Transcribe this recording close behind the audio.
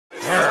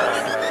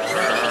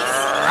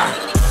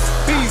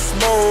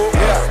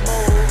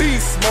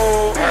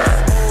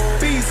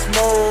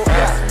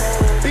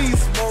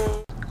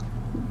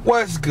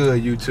What's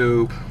good,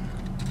 YouTube?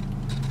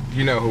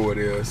 You know who it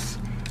is.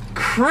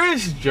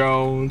 Chris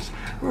Jones,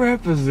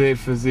 represent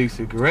Physiques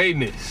of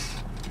Greatness.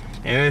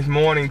 And it's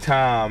morning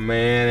time,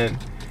 man.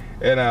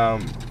 And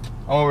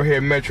over here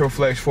at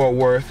Metroflex Fort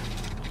Worth,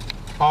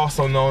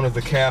 also known as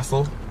the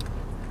Castle.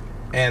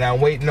 And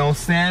I'm waiting on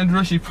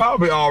Sandra. She's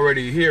probably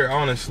already here,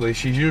 honestly.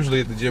 She's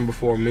usually at the gym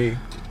before me.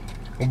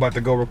 We're about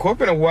to go record.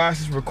 Been a while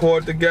since we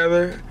recorded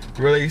together.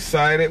 Really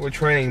excited. We're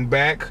training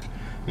back.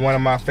 One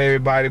of my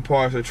favorite body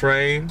parts to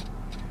train.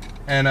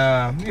 And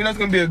you know, it's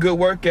gonna be a good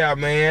workout,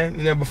 man.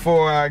 You know,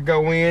 before I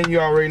go in, you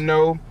already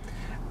know,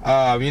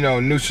 you know,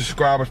 new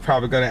subscribers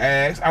probably gonna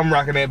ask. I'm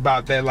rocking that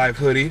About That Life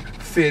hoodie,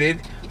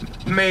 fitted,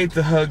 made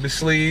to hug the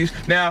sleeves.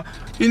 Now,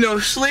 you know,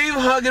 sleeve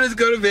hugging is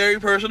gonna vary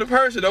person to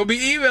person. Don't be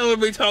emailing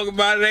me talking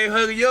about it ain't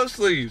hugging your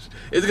sleeves.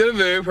 It's gonna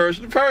vary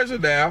person to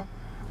person now,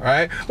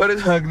 alright? But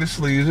it's hugging the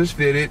sleeves, it's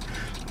fitted.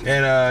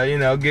 And you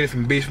know, get it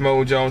from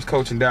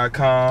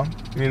beastmodejonescoaching.com,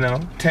 you know,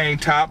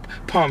 tank top,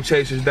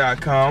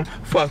 pumpchasers.com.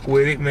 Fuck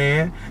with it,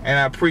 man. And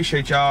I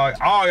appreciate y'all,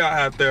 all y'all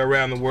out there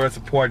around the world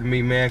supporting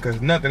me, man,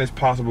 because nothing is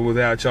possible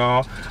without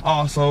y'all.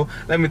 Also,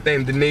 let me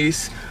thank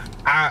Denise.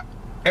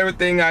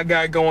 Everything I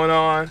got going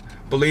on,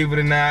 believe it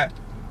or not,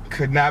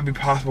 could not be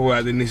possible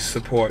without Denise's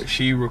support.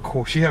 She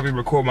helped me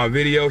record my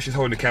video. She's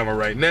holding the camera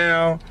right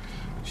now.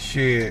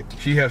 Shit,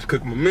 she helps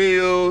cook my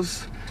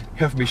meals,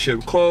 helps me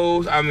ship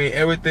clothes. I mean,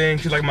 everything.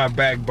 She's like my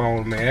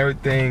backbone, man.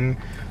 Everything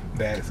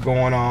that's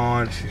going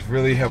on, she's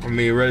really helping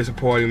me, really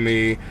supporting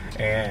me,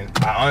 and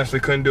I honestly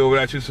couldn't do it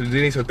without you, so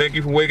Denise. So thank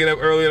you for waking up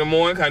early in the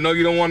morning, 'cause I know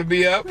you don't want to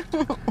be up,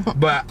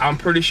 but I'm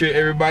pretty sure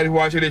everybody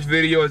watching this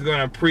video is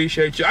gonna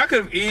appreciate you. I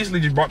could have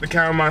easily just brought the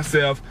camera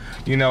myself.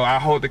 You know, I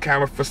hold the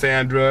camera for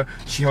Sandra,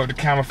 she hold the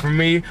camera for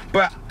me,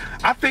 but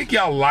I think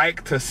y'all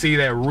like to see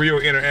that real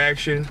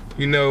interaction,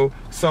 you know.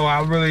 So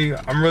I'm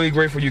really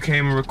grateful you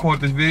came and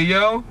recorded this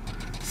video.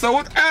 So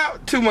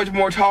without too much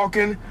more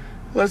talking,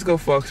 let's go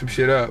fuck some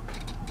shit up.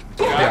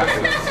 Alright,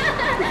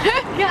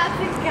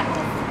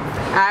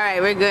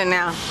 we're good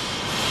now.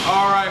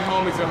 Alright,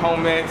 homies and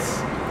homettes.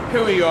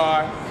 Here we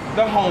are,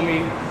 the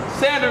homie,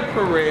 Sandra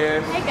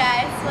Perez. Hey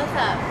guys, what's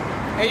up?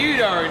 And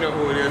you already know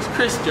who it is,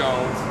 Chris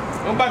Jones.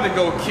 I'm about to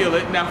go kill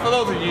it. Now, for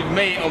those of you who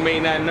may or may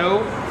not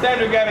know,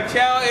 Sandra got a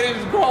channel and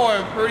it's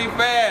growing pretty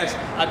fast.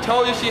 I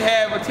told you she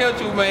had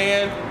potential,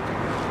 man.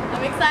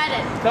 I'm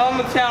excited. Tell them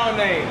the channel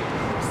name.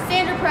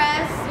 Sandra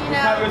Press, you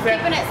know,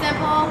 keeping it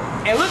simple.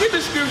 And look at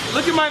the description.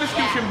 Look at my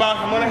description box.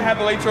 I'm gonna have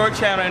the link to her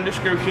channel in the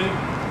description.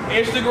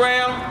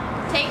 Instagram.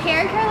 Take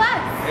care and care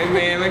less. Hey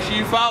man, make sure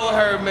you follow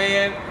her,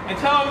 man. And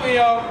tell them, you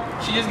know,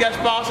 she just got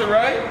sponsored,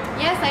 right?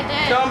 Yes, I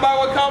did. Tell them about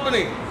what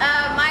company.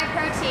 My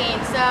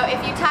Protein. So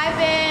if you type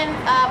in,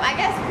 I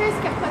guess Chris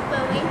can put the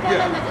link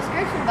down in the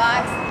description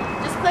box.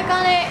 Just click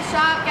on it,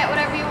 shop, get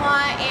whatever you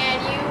want,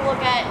 and you will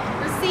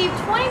receive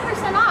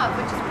 20% off,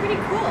 which is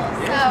pretty cool.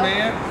 Yes, so,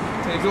 man.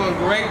 They're doing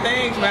great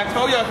things, man. I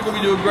told y'all we're gonna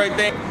be doing great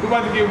things. We're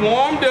about to get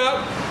warmed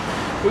up.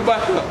 We're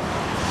about to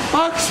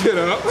fuck shit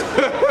up.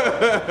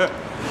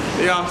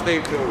 Y'all stay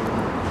tuned.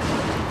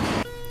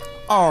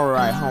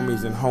 Alright,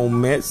 homies and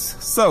homettes.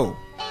 So,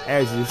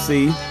 as you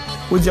see,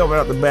 we're jumping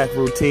out the back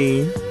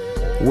routine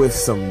with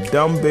some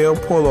dumbbell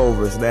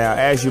pullovers. Now,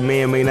 as you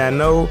may or may not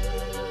know,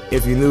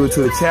 if you're new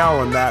to the channel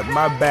or not,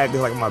 my back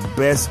is like my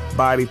best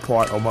body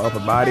part on my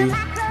upper body.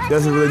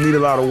 Doesn't really need a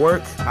lot of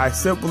work. I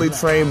simply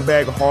train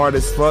back hard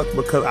as fuck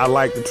because I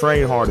like to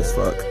train hard as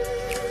fuck.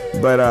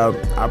 But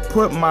I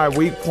put my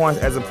weak points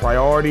as a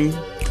priority,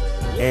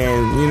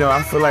 and you know,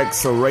 I feel like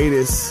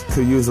serratus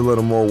could use a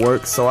little more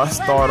work. So I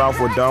start off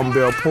with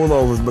dumbbell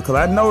pullovers because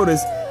I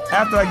noticed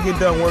after I get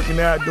done working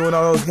out, doing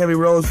all those heavy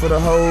rows for the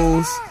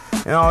hose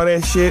and all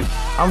that shit,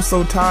 I'm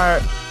so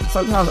tired.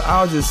 Sometimes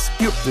I'll just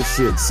skip the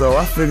shit. So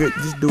I figured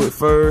just do it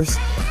first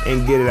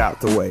and get it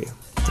out the way.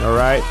 All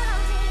right.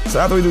 So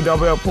after we do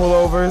dumbbell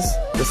pullovers,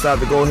 decide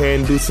to go ahead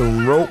and do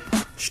some rope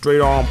straight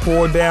arm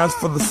pull downs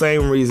for the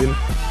same reason.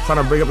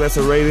 Trying to break up that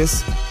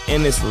serratus,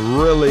 and it's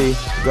really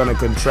gonna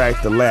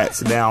contract the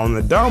lats. Now on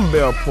the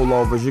dumbbell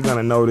pullovers, you're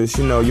gonna notice,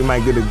 you know, you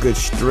might get a good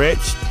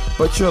stretch,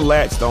 but your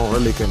lats don't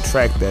really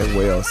contract that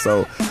well.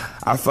 So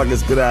I feel like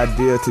it's a good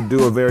idea to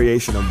do a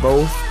variation of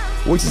both,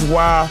 which is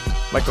why,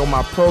 like on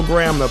my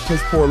program, the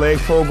push-pull leg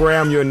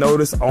program, you'll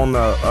notice on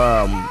the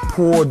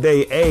pull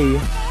day A,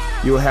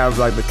 you'll have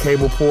like the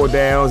cable pull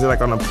downs, and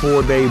like on the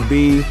pull day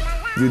B,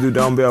 you do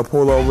dumbbell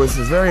pullovers.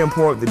 It's very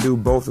important to do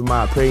both, in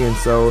my opinion.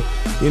 So,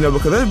 you know,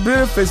 because there's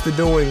benefits to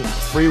doing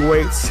free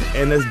weights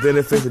and there's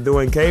benefits to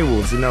doing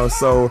cables, you know.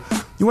 So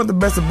you want the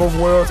best of both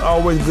worlds.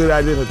 Always a good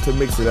idea to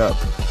mix it up.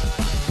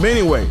 But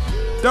anyway,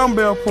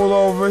 dumbbell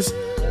pullovers.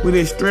 We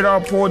did straight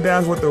arm pull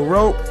downs with the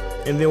rope,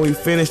 and then we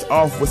finished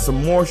off with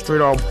some more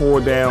straight arm pull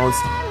downs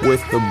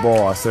with the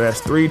bar. So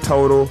that's 3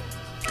 total.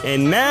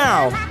 And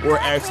now we're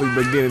actually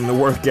beginning the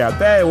workout.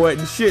 That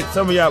wasn't shit.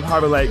 Some of y'all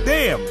probably like,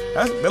 damn,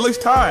 that looks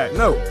tired.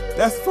 No,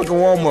 that's fucking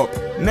warm up.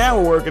 Now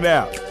we're working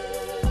out.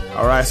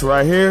 All right, so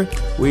right here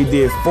we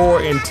did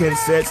 4 intense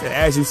sets, and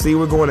as you see,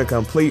 we're going to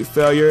complete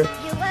failure.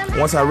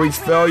 Once I reach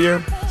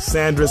failure,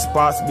 Sandra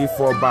spots me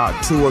for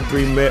about 2 or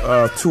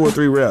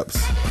 3 reps.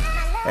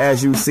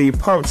 As you see,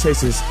 pump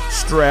chasers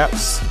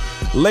straps.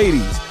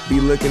 Ladies, be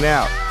looking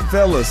out.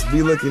 Fellas,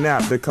 be looking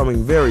out. They're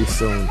coming very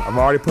soon. I've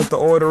already put the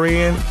order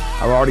in.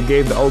 I've already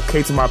gave the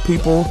okay to my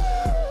people.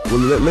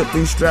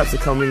 These straps are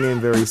coming in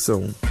very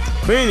soon.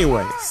 But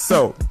anyway,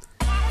 so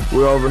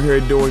we're over here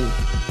doing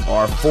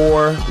our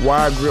 4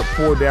 wide grip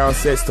pull down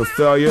sets to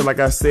failure. Like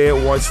I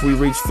said, once we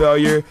reach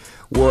failure,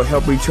 we'll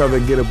help each other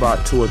get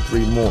about 2 or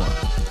 3 more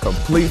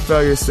complete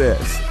failure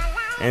sets.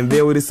 And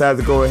then we decided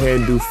to go ahead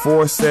and do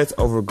 4 sets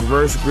of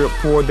reverse grip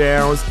pull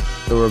downs.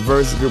 The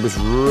reverse grip is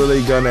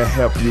really gonna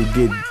help you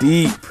get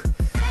deep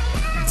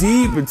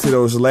into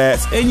those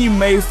lats, and you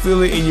may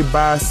feel it in your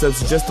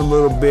biceps just a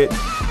little bit,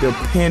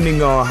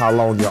 depending on how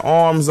long your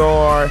arms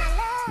are,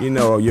 you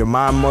know, your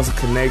mind muscle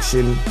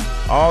connection.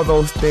 All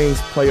those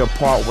things play a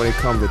part when it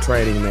comes to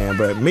training, man.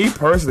 But me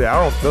personally,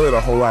 I don't feel it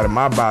a whole lot in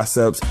my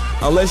biceps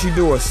unless you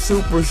do a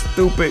super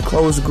stupid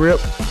close grip,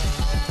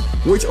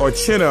 which are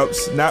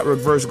chin-ups, not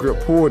reverse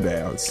grip pull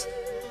downs.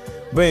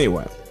 But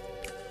anyway,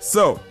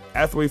 so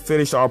after we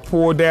finished our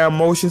pull down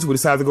motions, we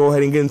decided to go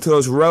ahead and get into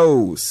those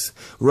rows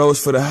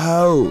for the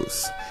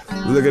hoes.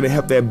 We're gonna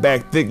help that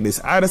back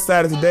thickness. I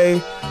decided today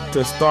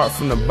to start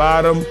from the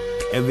bottom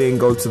and then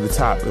go to the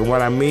top. And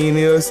what I mean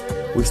is,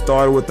 we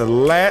started with the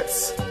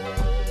lats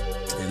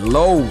and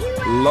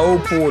low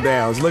pull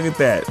downs. Look at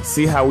that.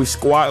 See how we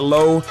squat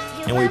low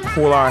and we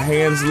pull our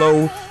hands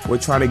low? We're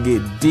trying to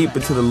get deep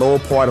into the lower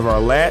part of our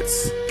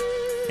lats.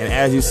 And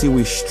as you see,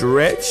 we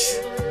stretch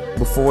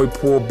before we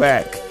pull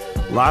back.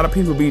 A lot of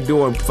people be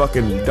doing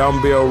fucking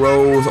dumbbell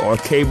rows or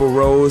cable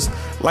rows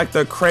like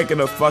they're cranking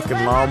a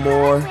fucking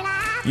lawnmower.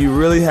 You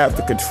really have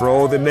to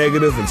control the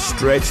negative and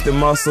stretch the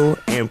muscle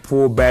and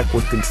pull back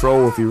with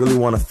control if you really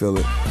want to feel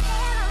it.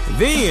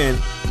 Then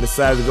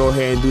decided to go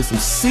ahead and do some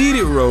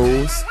seated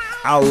rows.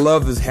 I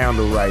love this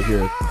handle right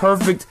here.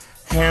 Perfect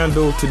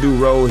handle to do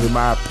rows in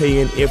my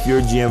opinion if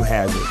your gym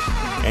has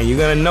it. And you're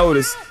gonna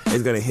notice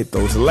it's gonna hit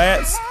those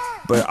lats,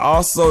 but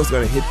also it's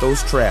gonna hit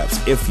those traps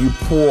if you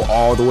pull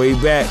all the way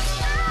back.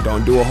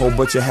 Don't do a whole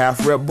bunch of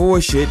half rep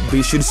bullshit.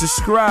 Be sure to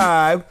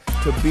subscribe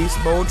to Beast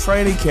Mode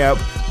Training Camp,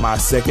 my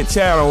second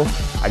channel.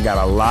 I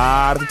got a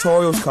lot of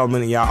tutorials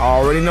coming, and y'all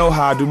already know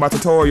how I do my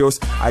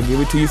tutorials. I give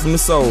it to you from the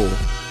soul.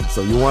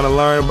 So you want to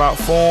learn about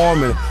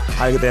form and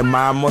how to get that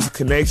mind muscle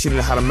connection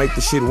and how to make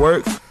the shit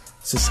work,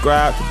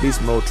 subscribe to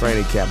Beast Mode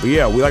Training Camp. But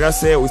yeah, like I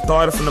said, we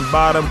started from the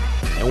bottom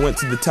and went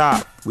to the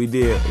top. We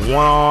did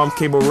 1-arm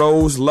cable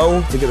rows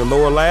low to get the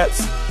lower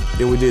lats.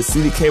 Then we did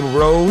seated cable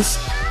rows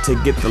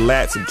to get the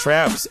lats and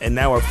traps. And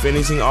now we're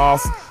finishing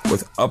off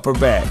with upper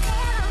back.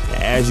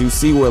 And as you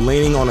see, we're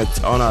leaning on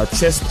our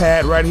chest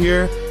pad right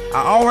here.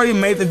 I already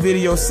made the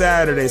video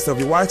Saturday, so if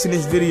you're watching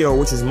this video,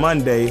 which is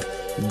Monday,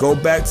 go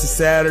back to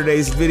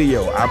Saturday's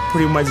video. I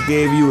pretty much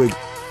gave you an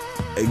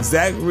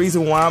exact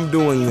reason why I'm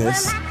doing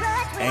this,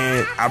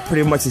 and I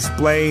pretty much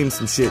explained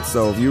some shit.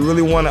 So if you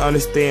really want to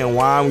understand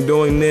why I'm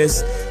doing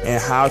this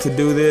and how to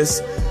do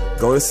this,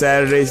 go to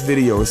Saturday's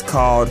video. It's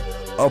called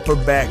Upper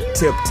Back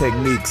Tip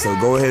Technique, so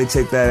go ahead and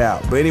check that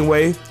out. But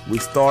anyway, we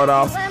start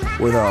off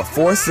with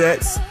 4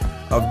 sets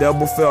of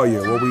double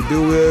failure. What we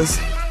do is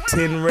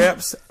 10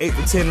 reps, 8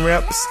 to 10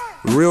 reps,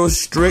 real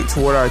strict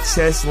with our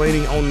chest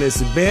leaning on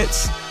this bench.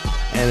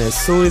 And as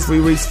soon as we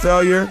reach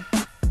failure,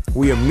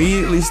 we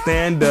immediately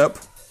stand up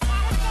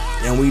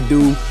and we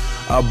do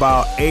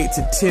about 8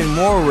 to 10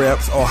 more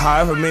reps, or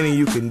however many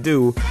you can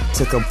do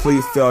to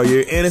complete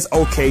failure. And it's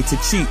okay to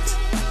cheat.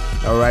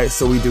 Alright,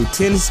 so we do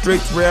 10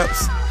 strict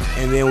reps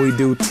and then we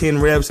do 10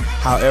 reps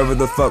however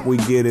the fuck we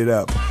get it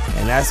up.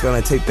 And that's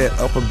gonna take that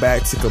upper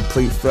back to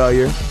complete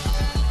failure.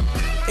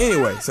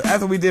 Anyway, so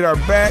after we did our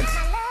back,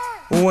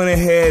 we went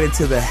ahead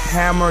into the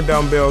hammer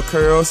dumbbell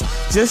curls.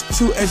 Just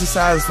 2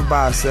 exercises for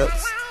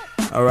biceps.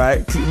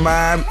 Alright, keep in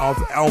mind,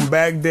 on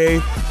back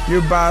day,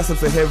 your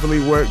biceps are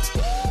heavily worked.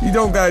 You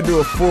don't gotta do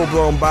a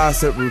full-blown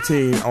bicep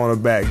routine on a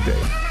back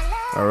day.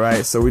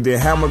 Alright, so we did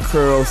hammer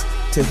curls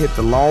to hit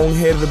the long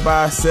head of the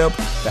bicep,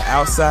 the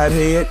outside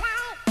head.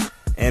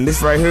 And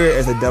this right here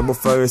is a double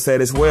failure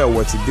set as well.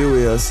 What you do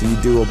is you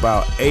do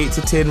about 8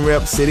 to 10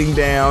 reps sitting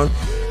down,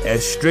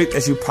 as strict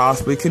as you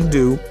possibly can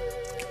do.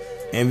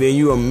 And then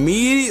you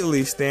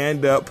immediately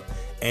stand up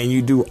and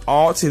you do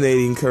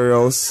alternating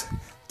curls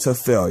to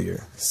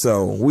failure.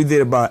 So we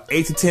did about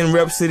 8 to 10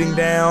 reps sitting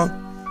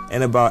down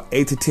and about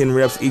 8 to 10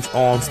 reps each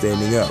arm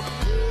standing up.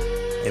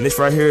 And this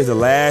right here is the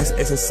last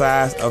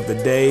exercise of the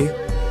day,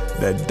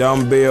 the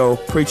dumbbell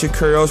preacher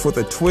curls with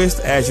a twist.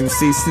 As you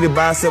see, the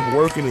bicep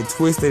working and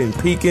twisting and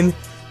peaking.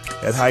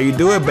 That's how you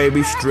do it,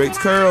 baby. Strict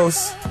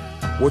curls.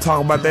 We'll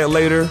talk about that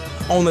later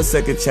on the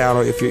second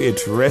channel if you're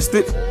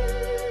interested.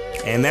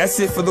 And that's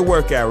it for the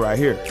workout right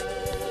here.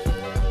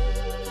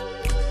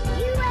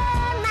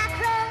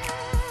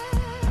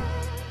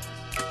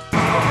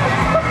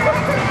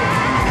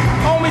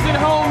 Homies and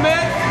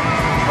homies,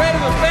 ready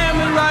for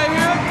family right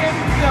here. Give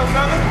yourself,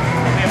 brother.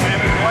 And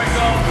whenever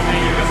Marco,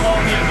 then you can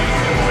follow me on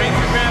YouTube or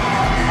Instagram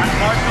at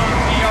Marco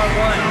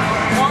TR1.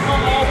 Marco,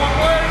 all one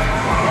word?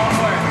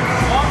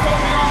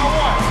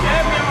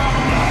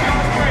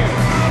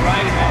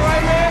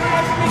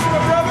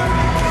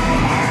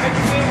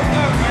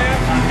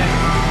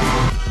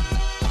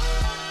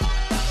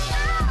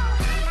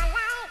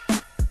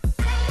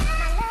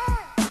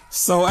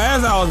 So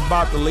as I was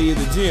about to leave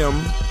the gym,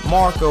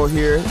 Marco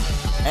here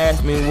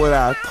asked me would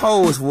I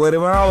pose with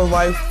him, and I was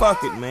like,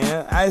 fuck it,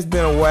 man. It's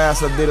been a while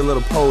since I did a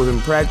little posing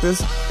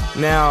practice.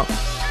 Now,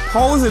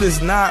 posing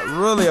is not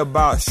really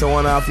about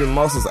showing off your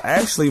muscles.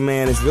 Actually,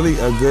 man, it's really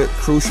a good,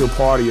 crucial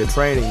part of your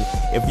training.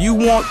 If you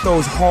want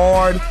those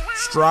hard,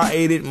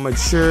 striated,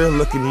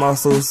 mature-looking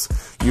muscles,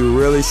 you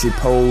really should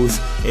pose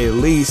at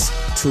least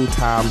 2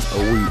 times a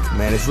week,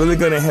 man. It's really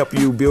gonna help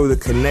you build a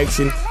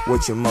connection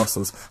with your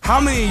muscles. How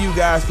many of you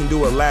guys can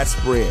do a lat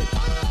spread?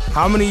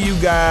 How many of you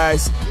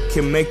guys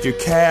can make your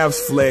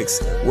calves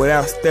flex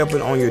without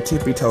stepping on your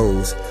tippy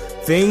toes?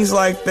 Things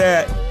like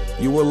that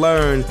you will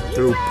learn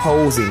through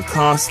posing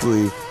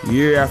constantly,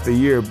 year after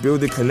year,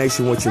 build a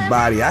connection with your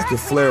body. I can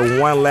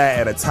flare one lat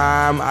at a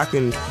time. I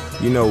can,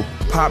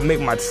 make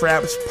my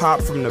traps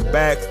pop from the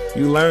back.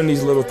 You learn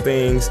these little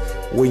things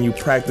when you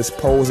practice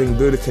posing,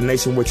 build a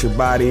connection with your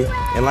body.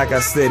 And like I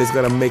said, it's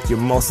gonna make your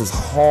muscles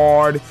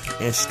hard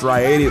and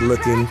striated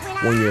looking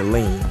when you're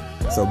lean.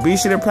 So be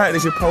sure to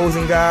practice your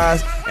posing,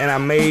 guys, and I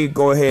may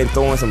go ahead and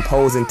throw in some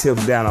posing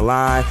tips down the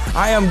line.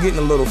 I am getting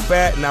a little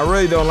fat, and I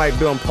really don't like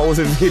doing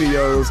posing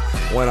videos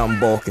when I'm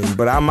bulking,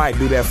 but I might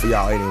do that for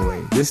y'all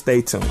anyway. Just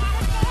stay tuned.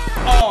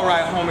 All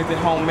right, homies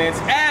and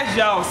homies, as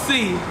y'all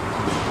see,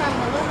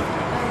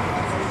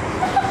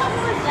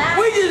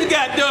 we just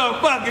got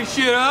done fucking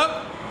shit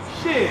up.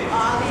 Shit.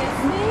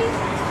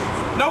 Obviously.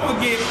 Don't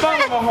forget,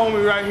 follow my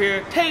homie right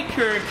here. Take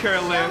care and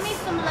care less. Show me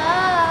some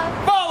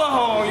love. Follow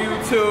her on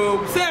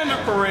YouTube, Sandra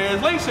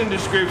Perez, links in the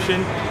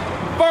description.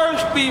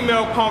 First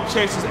female pump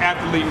chasers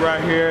athlete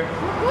right here.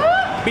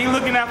 Be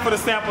looking out for the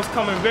samples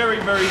coming very,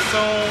 very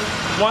soon.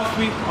 Once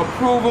we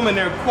approve them and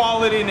their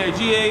quality and their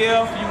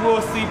GAF, you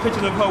will see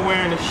pictures of her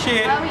wearing the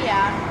shit. Oh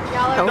yeah.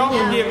 Y'all are Don't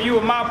forget, if you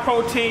are my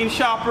protein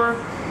shopper,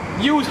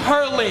 use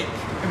her link.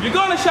 If you're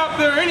gonna shop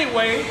there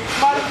anyway,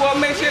 might as well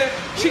make sure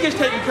she gets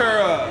taken care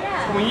of.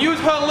 So when you use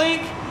her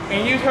link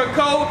and use her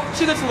code,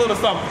 she gets a little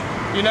something.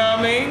 You know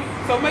what I mean?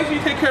 So make sure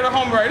you take care of the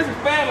homie right. This is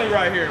family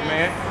right here,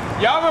 man.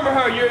 Y'all remember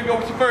her a year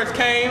ago when she first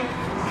came,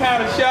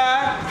 kind of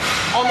shy,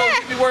 on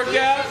those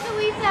workouts?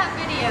 You delete that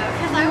video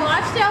because I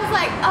watched it. I was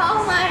like,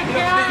 oh my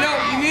god. No,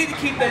 you need to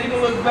keep that. You can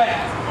look back.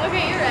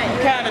 Okay, you're right.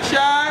 Kind of shy.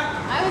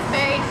 I was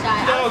very shy.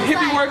 She done those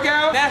hippie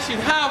workout. Now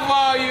she's high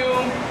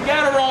volume.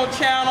 Got her own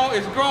channel.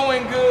 It's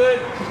growing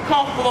good. She's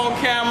comfortable on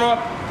camera.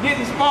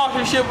 Getting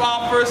sponsorship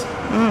offers.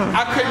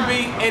 I couldn't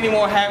be any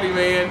more happy,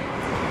 man.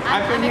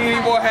 I couldn't be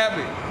any more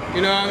happy. You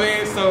know what I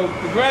mean? So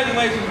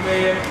congratulations,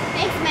 man.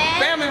 Thanks, man.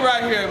 Family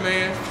right here,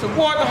 man.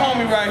 Support the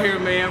homie right here,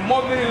 man. More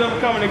videos are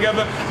coming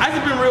together. I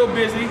just been real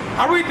busy.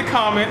 I read the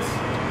comments.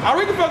 I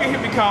read the fucking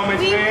hippie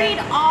comments, We man. read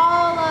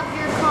all of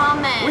your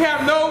comments. We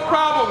have no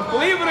problems.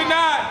 Believe it or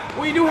not,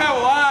 we do have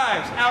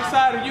lives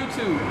outside of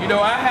YouTube. You know,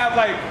 I have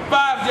like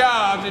 5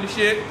 jobs and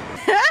shit.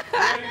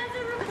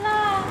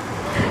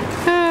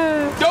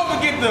 Don't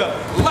forget to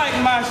like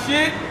my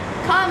shit,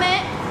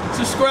 comment,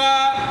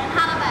 subscribe, and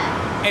holla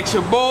back. at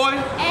your boy.